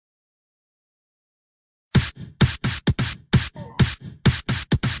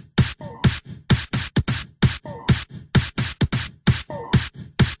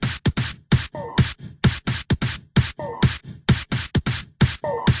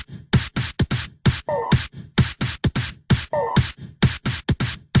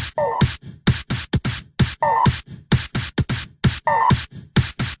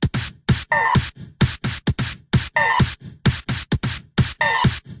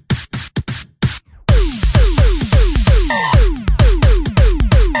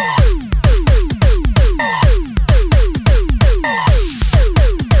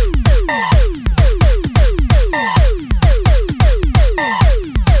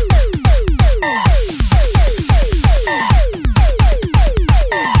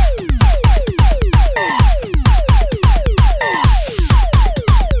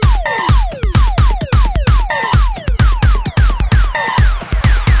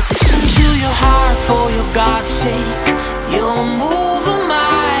God's sake, you'll move a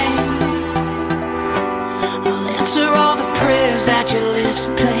mine. I'll answer all the prayers that your lips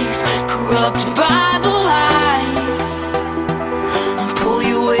place, corrupt Bible lies. I'll pull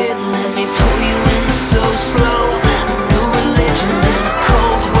you in, let me pull you in so slow. A new religion in a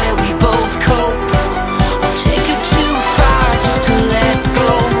cult where we both cope. I'll take you too far just to let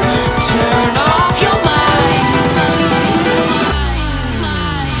go. Turn off your mind.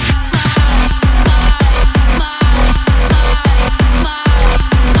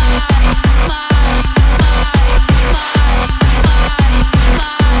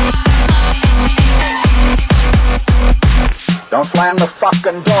 Don't slam the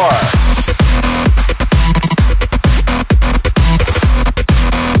fucking door.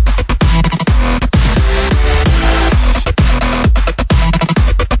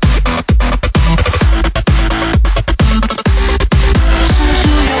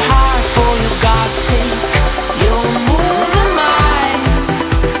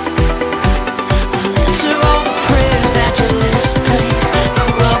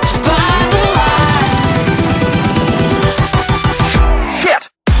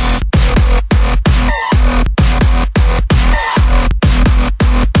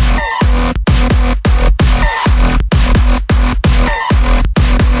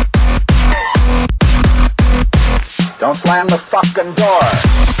 Don't slam the fucking door.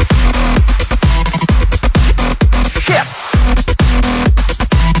 Shit!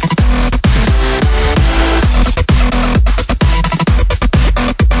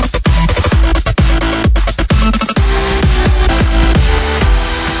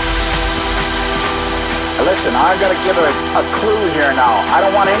 Listen, I've got to give her a clue here now. I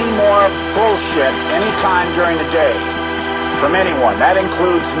don't want any more bullshit anytime during the day from anyone. That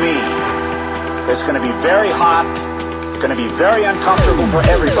includes me. It's going to be very hot. Going to be very uncomfortable for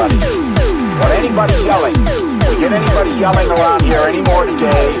everybody. But anybody yelling, we get anybody yelling around here anymore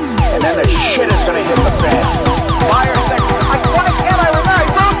today, and then the shit is going to hit the fan. Fire section. Why can't I remember? I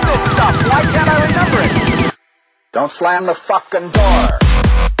wrote this stuff. Why can't I remember it? Don't slam the fucking door.